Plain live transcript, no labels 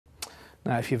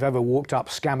Now, if you've ever walked up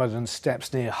Scammonden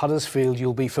Steps near Huddersfield,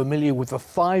 you'll be familiar with the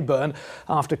thigh burn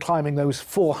after climbing those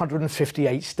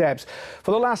 458 steps. For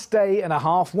the last day and a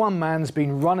half, one man's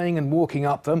been running and walking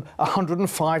up them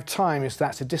 105 times.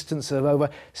 That's a distance of over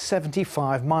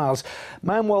 75 miles.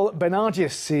 Manuel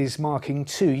Benargis is marking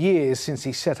 2 years since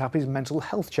he set up his mental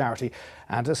health charity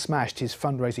and has smashed his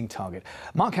fundraising target.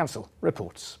 Mark Hansel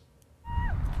reports.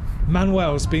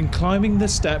 Manuel's been climbing the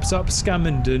steps up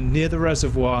Scammonden near the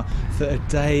reservoir for a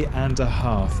day and a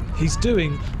half. He's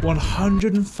doing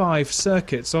 105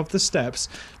 circuits of the steps,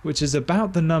 which is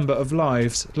about the number of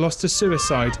lives lost to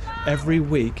suicide every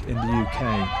week in the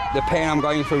UK. The pain I'm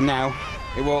going through now,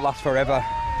 it won't last forever.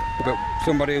 But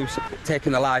somebody who's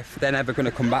taken a life, they're never going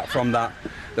to come back from that.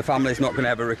 The family's not going to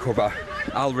ever recover.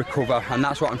 I'll recover, and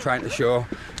that's what I'm trying to show.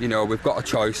 You know, we've got a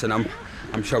choice, and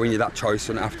I'm showing you that choice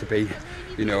doesn't have to be,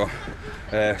 you know,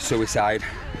 suicide.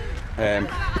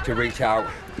 To reach out,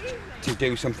 to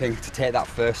do something, to take that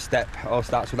first step. It all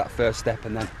starts with that first step,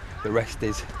 and then the rest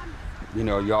is, you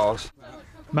know, yours.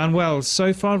 Manuel's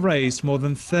so far raised more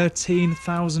than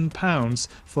 £13,000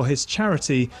 for his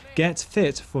charity Get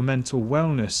Fit for Mental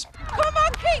Wellness. Come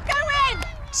on, keep going!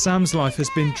 Sam's life has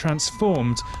been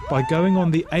transformed by going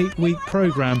on the 8-week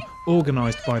programme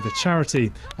organised by the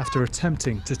charity after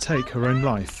attempting to take her own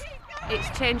life.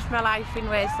 It's changed my life in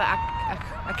ways that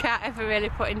I can't ever really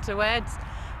put into words.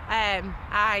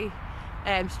 I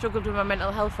struggled with my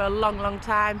mental health for a long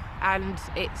time, and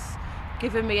it's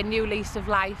given me a new lease of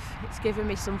life. It's given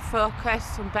me some focus,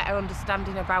 some better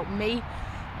understanding about me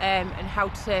and how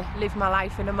to live my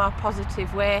life in a more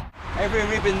positive way. Every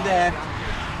ribbon there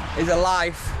is a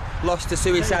life lost to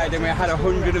suicide, and we had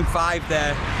 105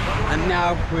 there, and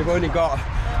now we've only got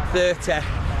 30.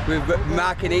 We're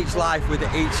marking each life with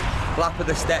each lap of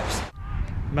the steps.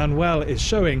 Manuel is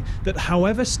showing that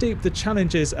however steep the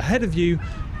challenge is ahead of you,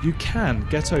 you can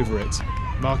get over it.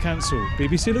 Mark Hansel,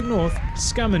 BBC Look North,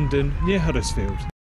 Scammonden near Huddersfield.